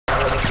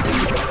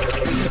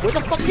Where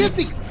the fuck is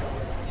he?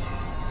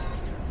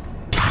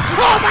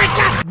 Oh my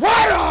god!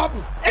 What up?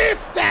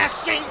 It's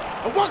Dashie,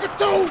 and welcome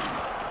to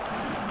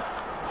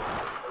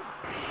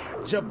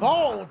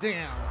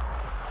Gevaudan.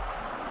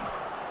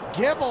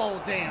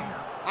 Gevaudan.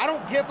 I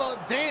don't give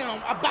a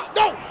damn about,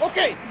 no,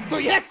 okay, so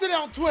yesterday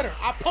on Twitter,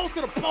 I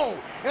posted a poll,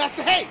 and I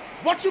said, hey,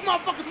 what you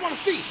motherfuckers want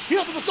to see? Here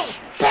are the results.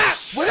 Back,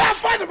 without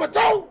further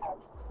ado,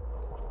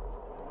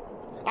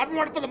 I've been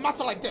running for the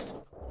muscle like this.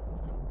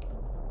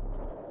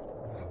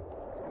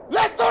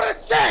 Let's do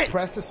this shit!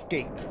 Press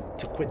escape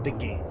to quit the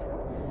game.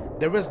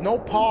 There is no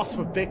pause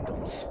for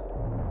victims,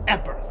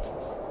 ever.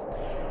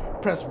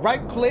 Press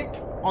right click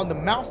on the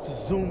mouse to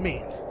zoom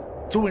in.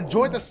 To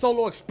enjoy the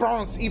solo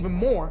experience even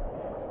more,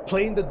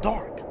 play in the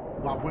dark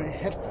while wearing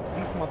headphones.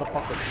 These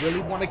motherfuckers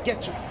really want to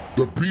get you.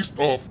 The beast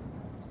of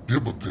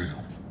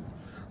Gevaudan.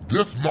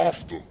 This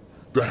monster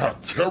that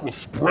had terror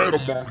spread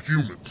among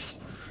humans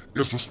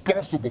is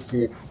responsible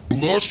for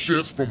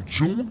bloodshed from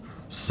June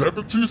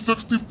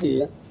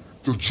 1764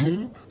 to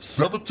June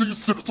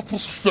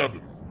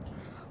 1767.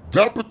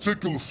 That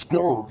particular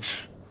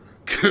scourge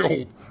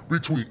killed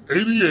between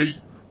 88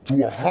 to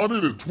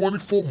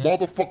 124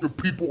 motherfucking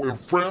people in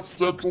France's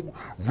central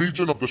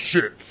region of the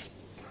shits.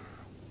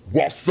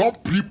 While some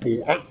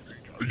people,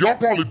 y'all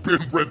probably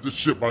been read this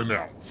shit by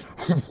now,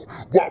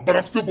 but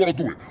I'm still gonna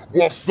do it.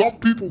 While some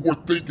people were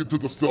thinking to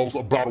themselves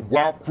about a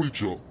wild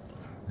creature,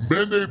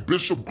 men named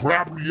Bishop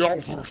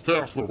Gabriel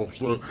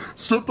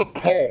sent a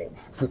call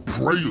for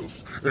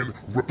prayers and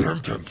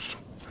repentance.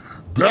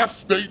 That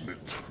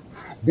statement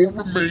will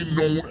remain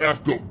known as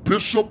the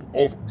Bishop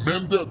of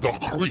Mende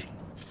Decree.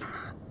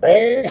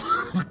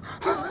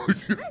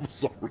 I'm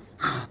sorry.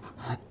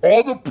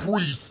 All the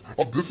priests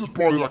of, this is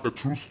probably like a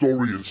true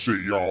story and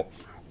shit, y'all.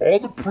 All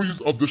the priests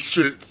of the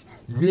shits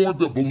warned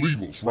the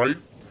believers, right?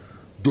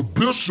 The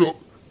bishop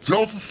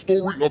tells the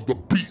story of the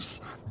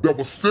beast that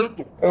was sent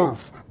to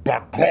earth by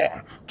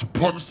God to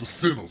punish the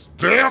sinners.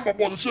 Damn, I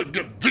want to shit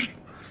get deep.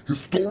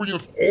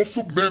 Historians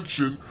also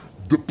mention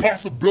the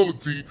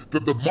possibility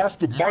that the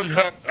monster might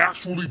have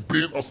actually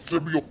been a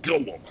serial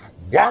killer.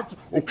 What?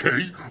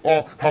 Okay.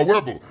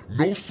 However,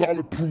 no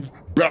solid proof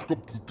back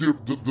up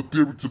the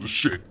theory to the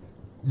shit.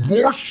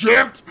 More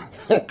shit?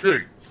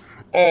 Okay.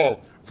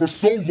 For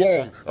so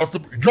long as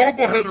the, y'all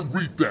go ahead and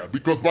read that,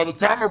 because by the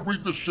time I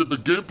read this shit, the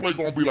gameplay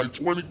gonna be like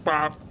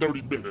 25,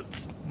 30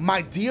 minutes.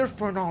 My dear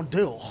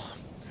Fernando,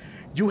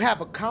 you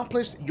have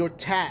accomplished your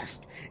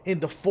task in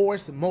the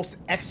forest most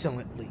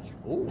excellently.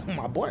 Ooh,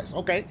 my boys,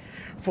 okay.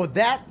 For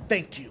that,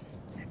 thank you.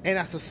 And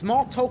as a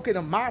small token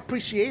of my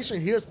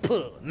appreciation, here's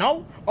puh.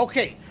 No?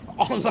 Okay.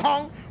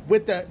 Along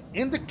with the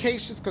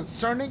indications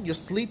concerning your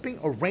sleeping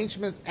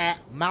arrangements at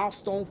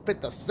milestone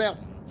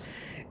 57.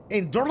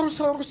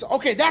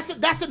 Okay,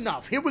 that's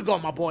enough. Here we go,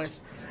 my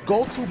boys.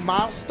 Go to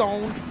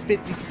milestone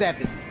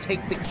 57.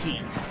 Take the key.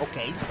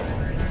 Okay.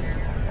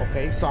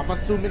 Okay, so I'm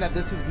assuming that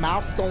this is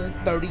milestone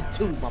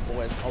 32, my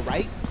boys. All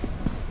right.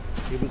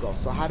 Here we go.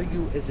 So how do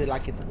you, is it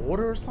like in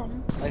order or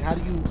something? Like how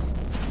do you,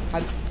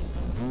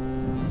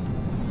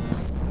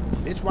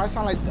 bitch, why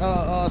sound like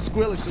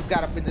Skrillex just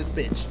got up in this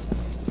bitch?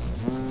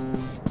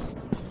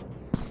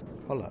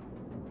 Hold up.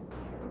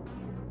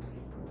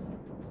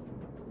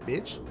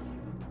 Bitch.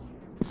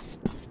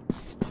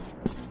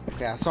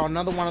 Okay, I saw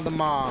another one of them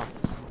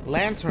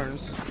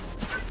lanterns.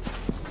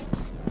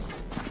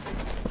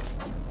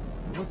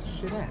 Where's the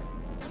shit at?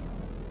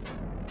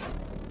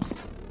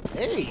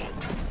 Hey.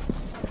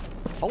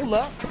 Hold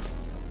up.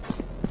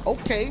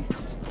 Okay.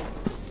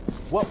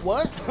 What?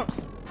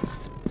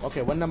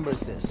 Okay, what number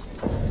is this?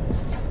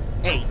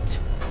 8.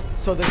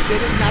 So the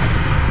shit is not...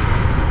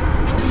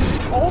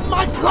 Oh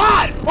my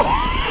god!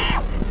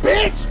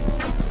 Bitch!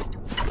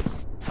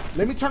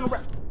 Let me turn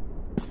around.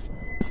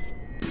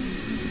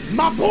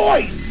 My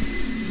boys!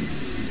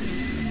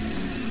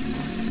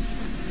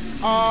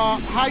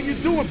 How you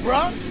doing,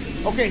 bruh?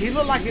 Okay, he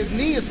look like his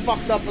knee is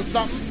fucked up or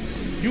something.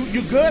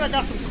 You good? I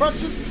got some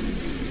crutches.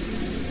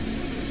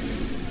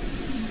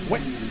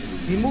 Wait,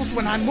 he moves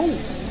when I move.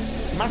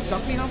 Am I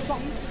stuck behind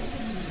something?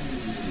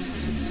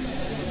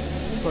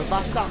 So if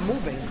I stop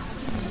moving,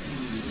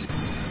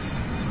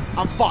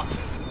 I'm fucked.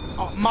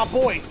 My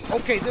boys.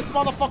 Okay, this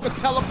motherfucker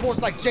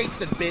teleports like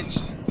Jason, bitch.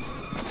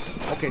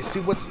 Okay, see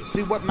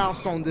what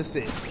milestone this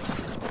is.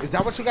 Is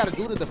that what you gotta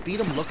do to defeat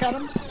him? Look at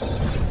him.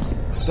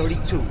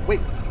 32. Wait,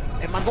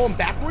 am I going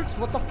backwards?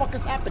 What the fuck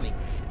is happening?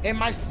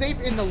 Am I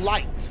safe in the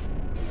light?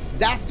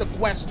 That's the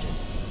question.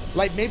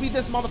 Like, maybe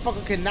this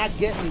motherfucker cannot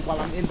get me while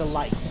I'm in the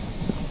light.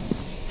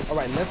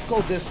 Alright, let's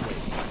go this way.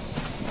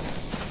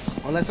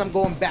 Unless I'm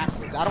going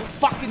backwards. I don't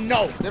fucking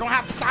know. They don't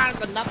have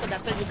signs or nothing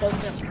that say you go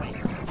this way.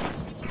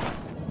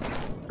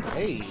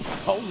 Hey,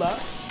 hold up.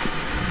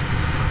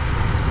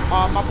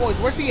 My boys,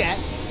 where's he at?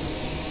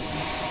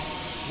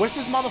 Where's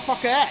this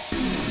motherfucker at?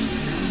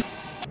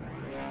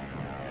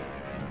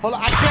 Hold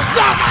on, I can't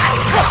stop!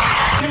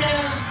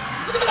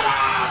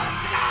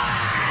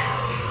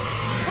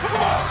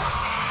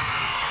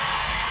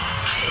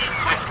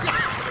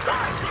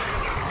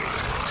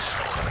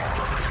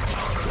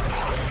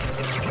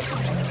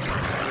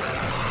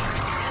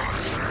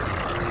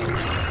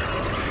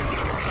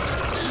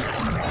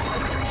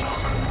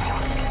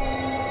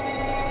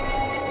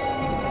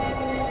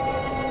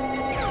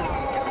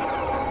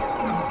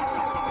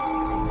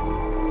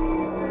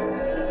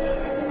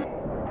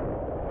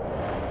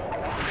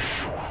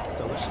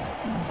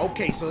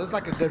 Okay, so there's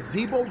like a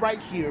gazebo right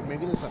here.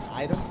 Maybe there's an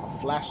item, a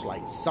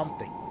flashlight,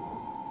 something.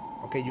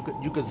 Okay,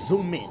 you could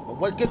zoom in, but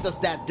what good does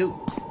that do?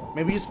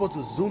 Maybe you're supposed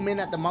to zoom in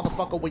at the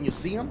motherfucker when you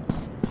see him?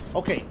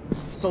 Okay,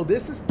 so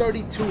this is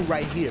 32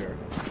 right here,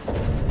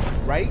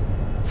 right?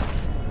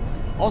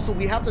 Also,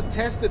 we have to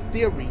test the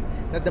theory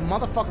that the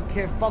motherfucker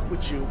can't fuck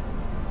with you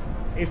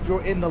if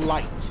you're in the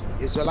light.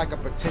 Is there like a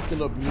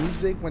particular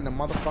music when the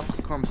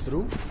motherfucker comes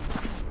through?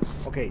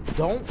 Okay,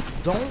 don't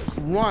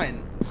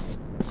run,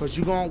 because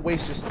you're gonna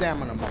waste your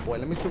stamina, my boy.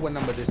 Let me see what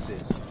number this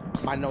is.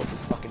 My nose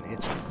is fucking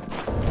itching.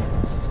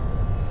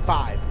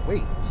 5.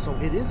 Wait, so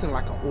it is in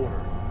like an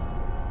order.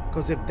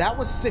 Because if that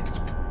was 6,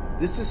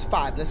 this is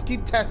 5. Let's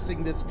keep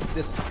testing this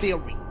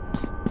theory.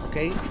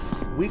 Okay?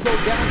 We go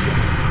down here.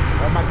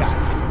 Oh my god.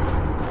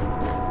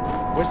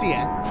 Where's he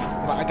at?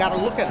 I gotta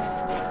look at him.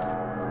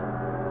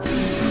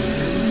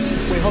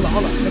 Wait, hold on.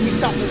 Let me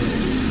stop this.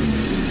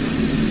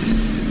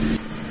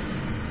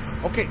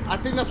 Okay, I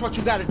think that's what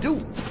you gotta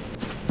do.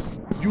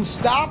 You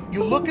stop,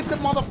 you look at the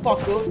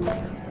motherfucker,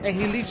 and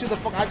he leaves you the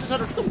fuck. I just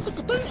heard a thing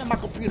in my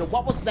computer.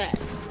 What was that?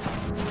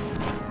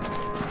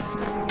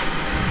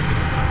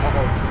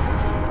 Uh-oh.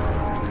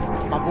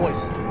 My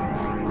boys.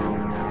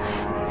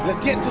 Let's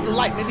get into the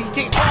light. Maybe he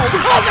can't. Oh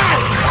God!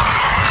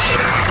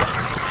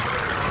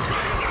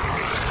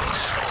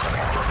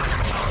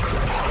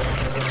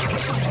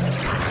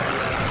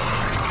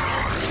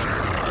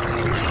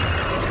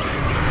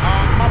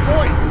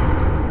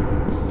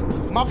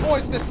 My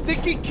boys, the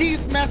sticky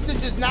keys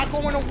message is not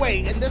going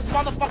away, and this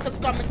motherfucker's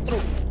coming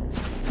through.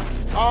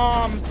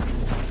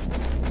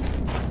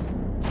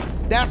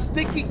 That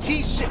sticky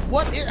key shit,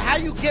 how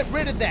you get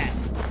rid of that?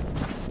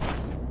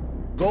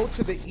 Go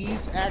to the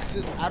ease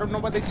axis. I don't know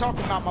what they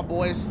talking about, my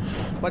boys,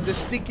 but the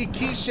sticky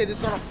key shit is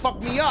gonna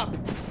fuck me up.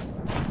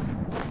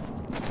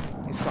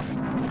 He's coming.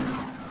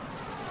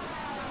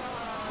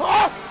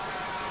 Oh!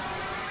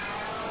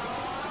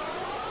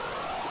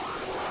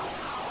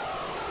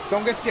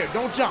 Don't get scared,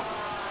 don't jump.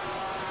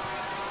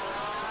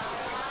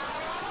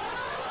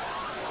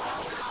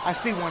 I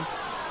see one.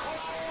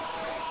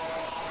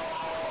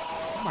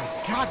 Oh my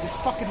god, this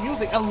fucking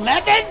music.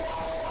 11?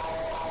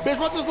 Bitch,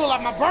 what this look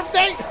like, my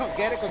birthday?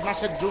 Get it? Because my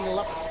shit June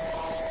 11th.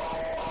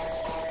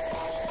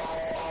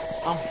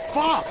 I'm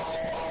fucked.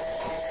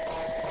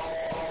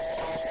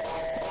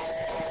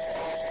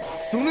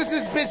 As soon as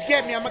this bitch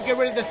get me, I'm gonna get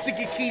rid of the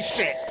sticky key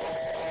shit.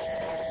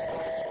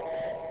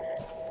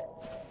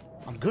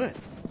 I'm good.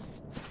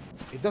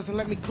 It doesn't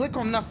let me click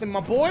on nothing,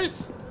 my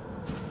boys.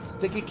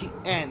 Sticky key,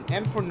 N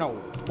for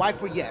no. Y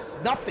for yes.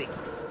 Nothing.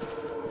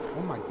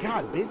 Oh my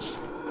god, bitch.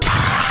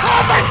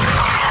 Oh my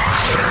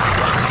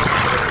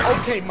god!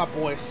 Okay, my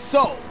boy.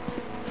 So,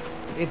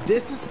 if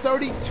this is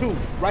 32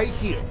 right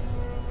here,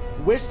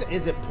 which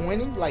is it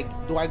pointing? Like,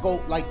 do I go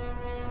like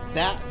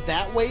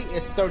that way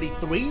is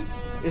 33?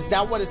 Is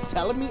that what it's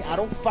telling me? I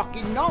don't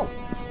fucking know.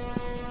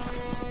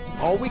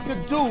 All we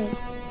could do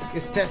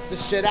is test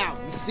this shit out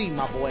and see,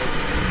 my boys.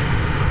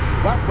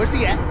 What? Where's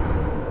he at?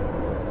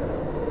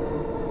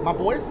 My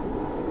boys?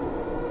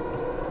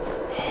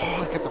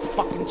 Oh, I get the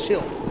fucking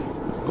chills.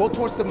 Go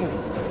towards the moon.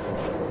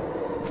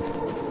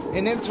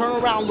 And then turn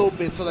around a little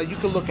bit so that you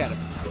can look at him.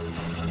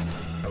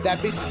 That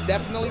bitch is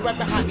definitely right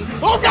behind me.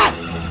 Oh god!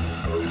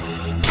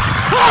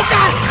 Oh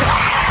god!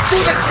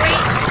 Through the tree!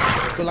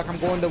 I feel like I'm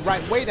going the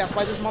right way. That's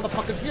why this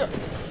motherfucker's here.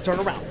 Turn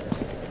around.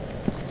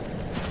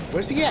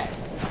 Where's he at?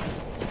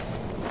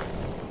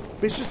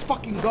 Bitch, just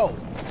fucking go.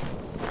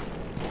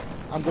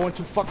 I'm going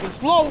too fucking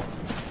slow.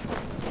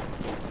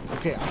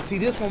 Okay, I see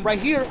this one right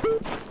here.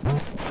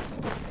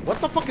 What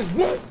the fuck is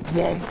whoom?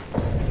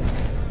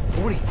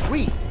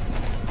 43.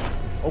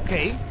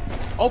 Okay.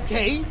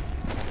 Okay.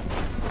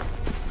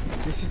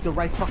 This is the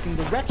right fucking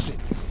direction.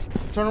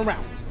 Turn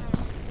around.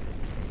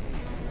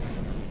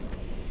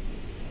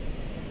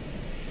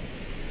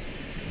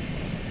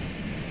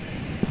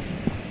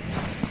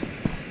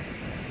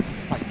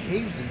 Like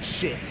caves and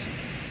shit.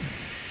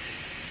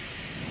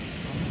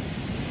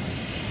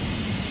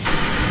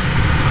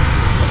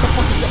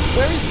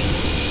 Where is he?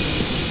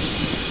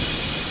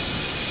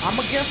 I'm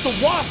against the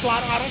wall, so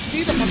I don't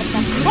see the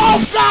motherfucker. Oh,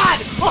 God!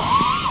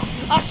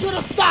 Oh, I should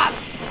have stopped.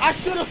 I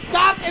should have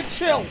stopped and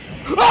chilled.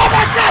 Oh,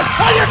 my God!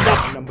 How you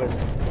doing? Numbers.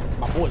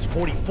 My boy's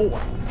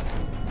 44.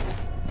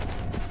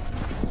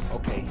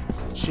 Okay,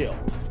 chill.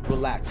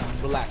 Relax.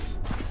 Relax.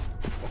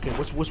 Okay,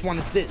 which one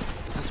is this?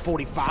 Is this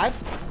 45?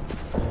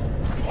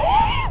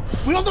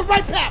 We on the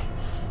right path.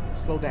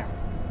 Slow down.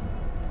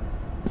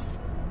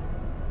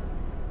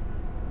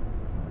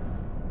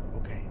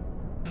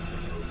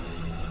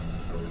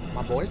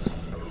 My boys.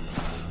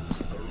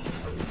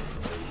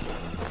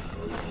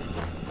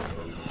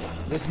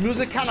 This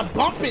music kind of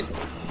bumping.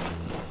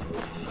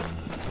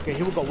 Okay,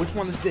 here we go. Which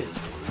one is this?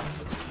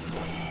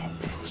 Oh,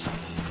 bitch.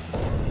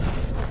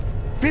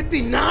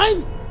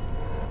 59?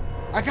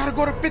 I gotta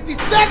go to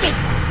 57.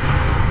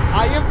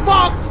 I am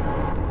fucked.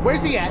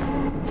 Where's he at?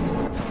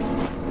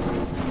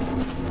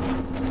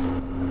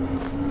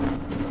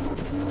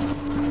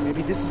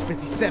 Maybe this is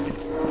 57.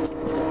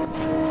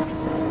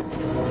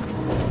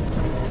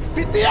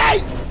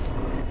 58!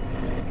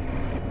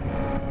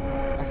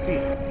 I see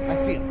him. I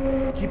see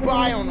him. Keep an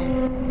eye on him.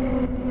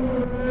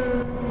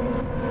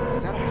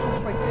 Is that a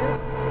house right there?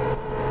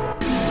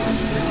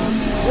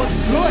 What's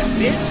good,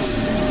 bitch?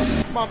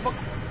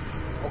 Motherfucker.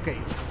 Okay.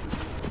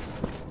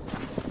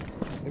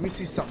 Let me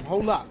see something.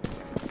 Hold up.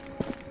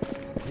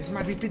 This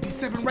might be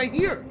 57 right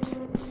here.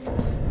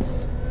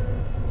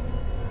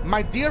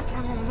 My dear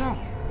friend, no.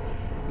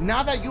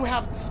 Now that you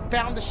have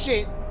found the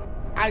shit,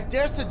 I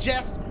dare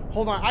suggest...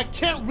 Hold on. I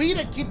can't read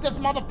and keep this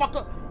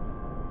motherfucker...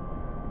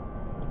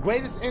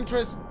 Greatest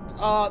interest,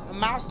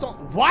 milestone.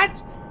 What?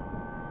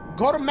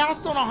 Go to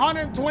milestone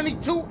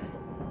 122.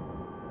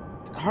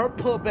 Her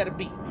pull better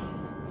be.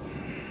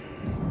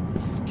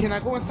 Can I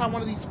go inside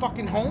one of these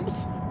fucking homes?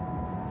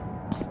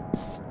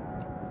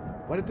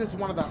 What if this is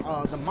one of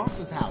the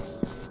monster's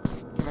house?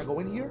 Can I go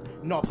in here?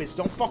 No, bitch,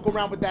 don't fuck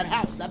around with that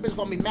house. That bitch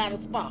gonna be mad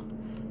as fuck.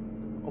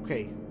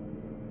 Okay.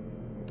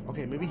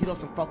 Okay, maybe he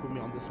doesn't fuck with me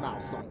on this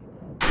milestone.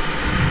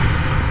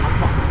 I'm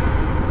fucked.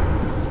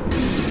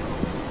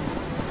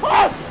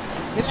 Oh!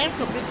 Hit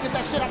enter, bitch, get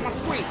that shit on my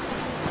screen.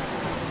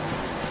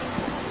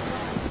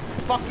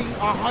 Fucking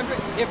 100.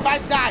 If I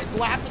die,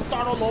 do I have to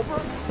start all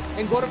over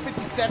and go to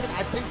 57?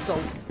 I think so.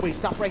 Wait,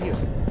 stop right here.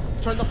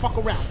 Turn the fuck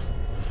around.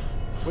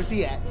 Where's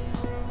he at?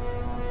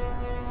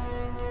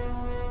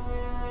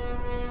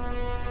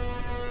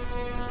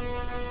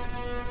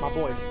 My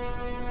boys.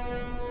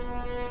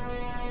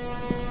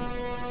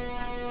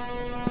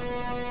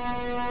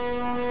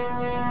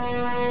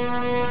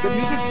 The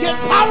music's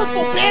getting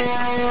powerful, bitch!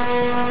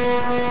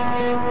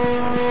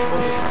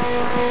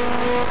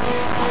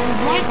 I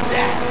like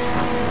that!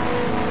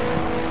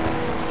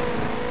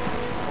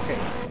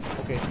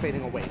 Okay, it's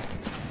fading away.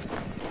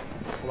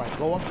 Alright,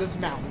 go up this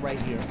mountain right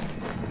here.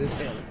 This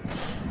hill.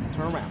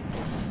 Turn around.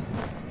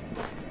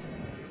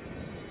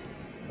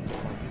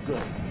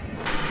 Good.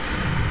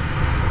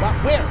 But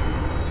where?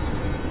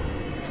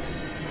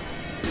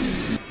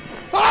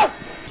 Oh!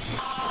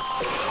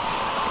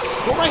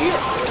 Go right here.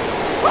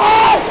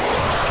 Oh!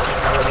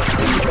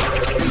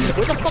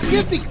 Where the fuck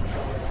is he?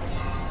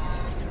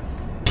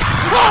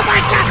 Oh my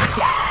god!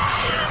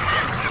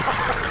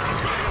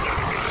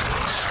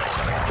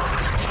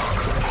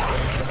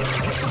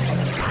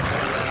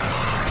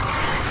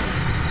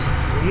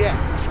 Yeah.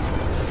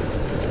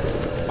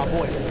 My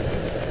boys.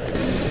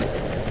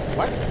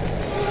 What?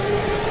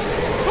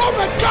 Oh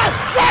my god!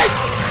 Wait!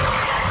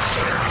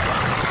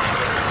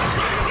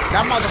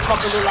 That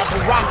motherfucker look like a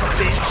rocket,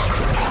 bitch.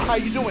 How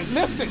you doing?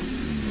 Listen,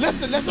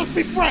 let's just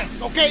be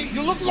friends, okay?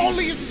 You look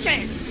lonely as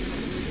shit.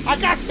 I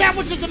got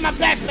sandwiches in my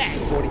backpack.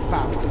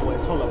 45, my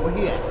boys. Hold up, where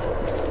he at?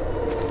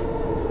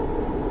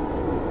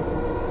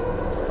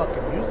 It's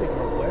fucking music,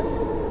 my boys.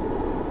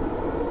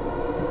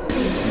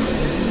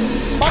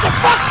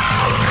 Motherfucker!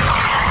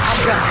 I'm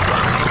done.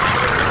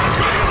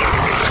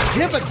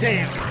 Give a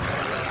damn.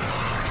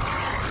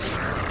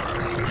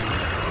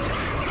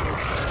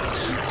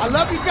 I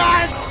love you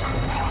guys.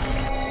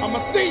 I'ma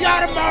see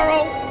y'all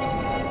tomorrow.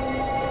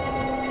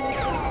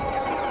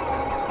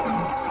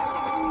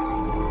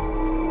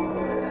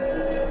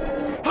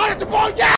 How did you boy? Yeah!